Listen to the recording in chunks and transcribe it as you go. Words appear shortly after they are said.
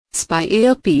spy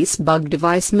earpiece bug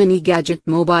device mini gadget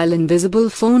mobile invisible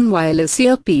phone wireless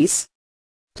earpiece.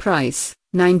 Price,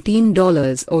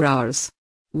 $19 or Rs.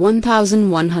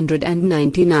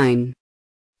 1,199.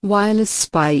 Wireless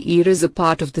spy ear is a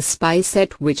part of the spy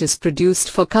set which is produced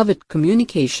for covert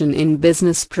communication in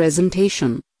business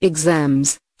presentation,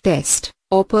 exams, test,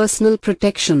 or personal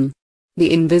protection.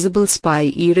 The invisible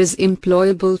spy ear is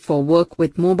employable for work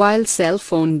with mobile cell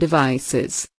phone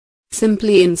devices.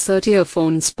 Simply insert your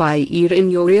phone spy ear in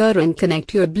your ear and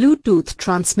connect your Bluetooth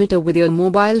transmitter with your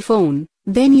mobile phone,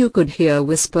 then you could hear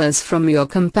whispers from your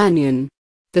companion.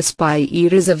 The spy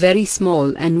ear is a very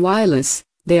small and wireless.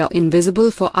 They are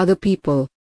invisible for other people.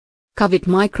 Covert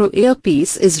micro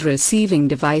earpiece is a receiving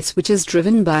device which is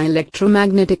driven by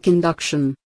electromagnetic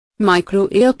induction. Micro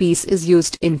earpiece is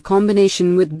used in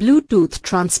combination with Bluetooth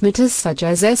transmitters such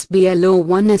as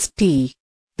SBL01ST.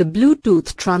 The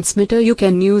Bluetooth transmitter you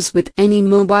can use with any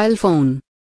mobile phone.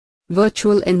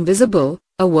 Virtual invisible,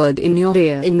 a word in your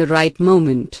ear in the right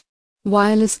moment.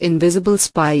 Wireless invisible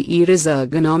spy ear is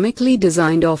ergonomically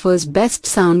designed, offers best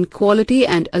sound quality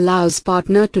and allows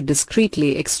partner to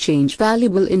discreetly exchange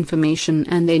valuable information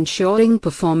and ensuring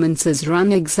performances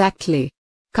run exactly.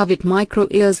 Covert micro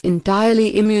ears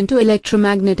entirely immune to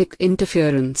electromagnetic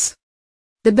interference.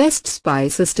 The Best Spy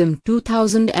System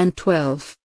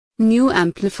 2012. New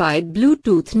amplified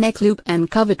Bluetooth neck loop and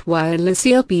covert wireless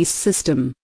earpiece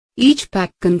system. Each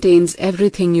pack contains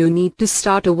everything you need to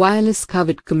start a wireless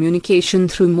covert communication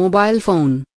through mobile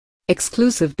phone.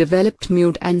 Exclusive developed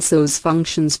mute and SOS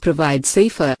functions provide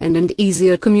safer and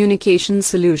easier communication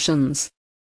solutions.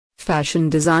 Fashion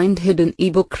designed hidden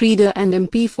ebook reader and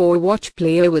MP4 watch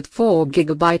player with 4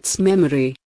 GB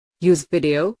memory. Use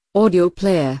video, audio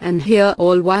player and hear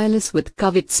all wireless with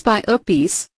covert spy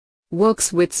earpiece.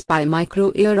 Works with spy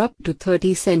micro ear up to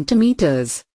 30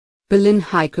 cm. Built-in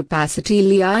high-capacity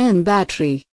Li-ion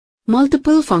battery.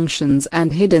 Multiple functions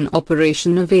and hidden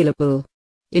operation available.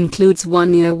 Includes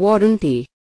 1-year warranty.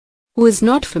 Who is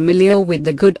not familiar with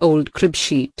the good old crib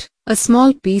sheet, a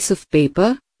small piece of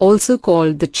paper, also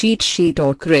called the cheat sheet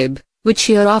or crib, which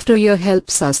year after year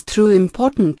helps us through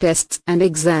important tests and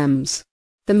exams.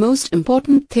 The most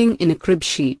important thing in a crib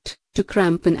sheet, to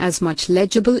cramp in as much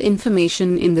legible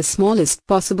information in the smallest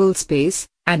possible space,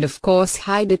 and of course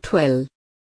hide it well.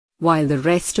 While the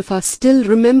rest of us still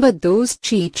remember those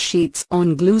cheat sheets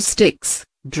on glue sticks,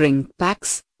 drink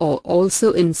packs, or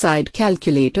also inside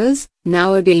calculators,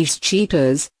 nowadays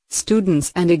cheaters,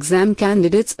 students and exam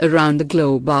candidates around the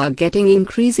globe are getting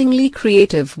increasingly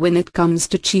creative when it comes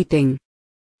to cheating.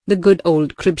 The good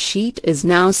old crib sheet is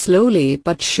now slowly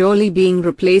but surely being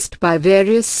replaced by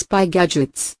various spy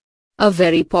gadgets. A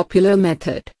very popular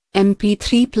method,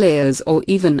 MP3 players or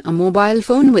even a mobile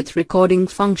phone with recording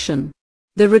function.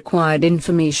 The required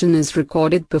information is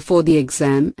recorded before the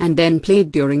exam and then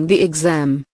played during the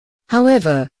exam.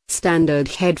 However, standard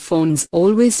headphones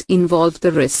always involve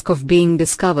the risk of being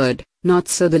discovered, not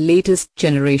so the latest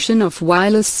generation of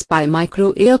wireless spy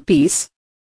micro earpiece.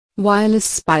 Wireless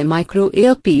spy micro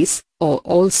earpiece, or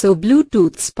also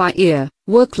Bluetooth spy ear,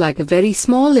 work like a very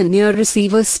small in-ear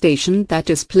receiver station that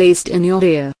is placed in your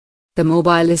ear. The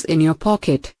mobile is in your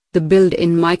pocket, the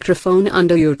built-in microphone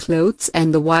under your clothes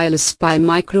and the wireless spy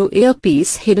micro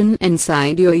earpiece hidden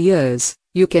inside your ears.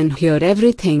 You can hear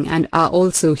everything and are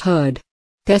also heard.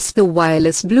 Test the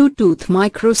wireless Bluetooth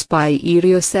micro spy ear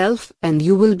yourself and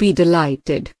you will be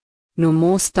delighted. No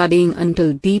more studying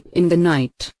until deep in the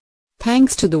night.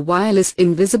 Thanks to the wireless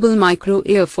invisible micro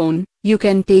earphone, you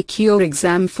can take your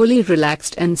exam fully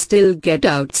relaxed and still get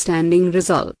outstanding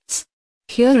results.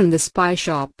 Here in the Spy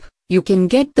Shop, you can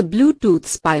get the Bluetooth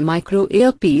Spy Micro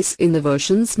Earpiece in the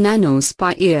versions Nano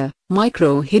Spy Ear,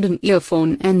 Micro Hidden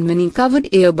Earphone and Mini Covered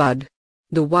Earbud.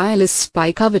 The wireless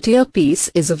Spy Covered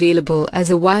Earpiece is available as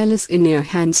a wireless in-ear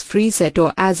hands-free set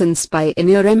or as an Spy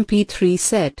in-ear MP3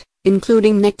 set,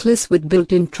 including necklace with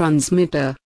built-in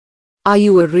transmitter. Are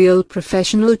you a real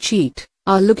professional cheat,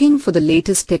 are looking for the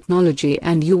latest technology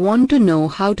and you want to know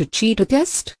how to cheat a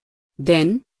test?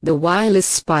 Then, the wireless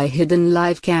Spy Hidden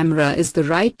Live Camera is the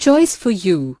right choice for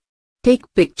you. Take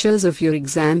pictures of your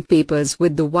exam papers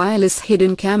with the wireless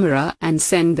hidden camera and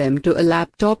send them to a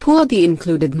laptop or the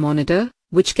included monitor,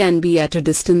 which can be at a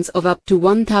distance of up to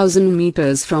 1000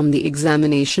 meters from the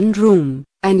examination room,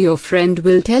 and your friend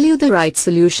will tell you the right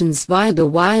solutions via the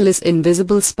wireless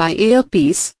invisible spy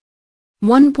earpiece.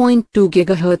 1.2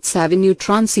 GHz Avenue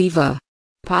transceiver.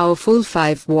 Powerful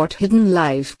 5-watt hidden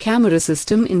live camera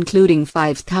system including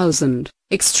 5000,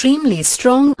 extremely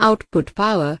strong output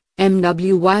power,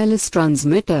 MW wireless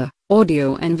transmitter,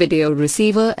 audio and video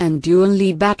receiver and dual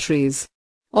lead batteries.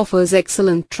 Offers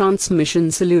excellent transmission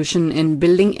solution in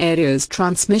building areas.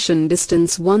 Transmission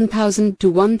distance 1000 to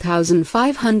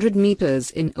 1500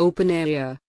 meters in open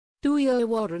area. 2-year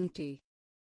warranty.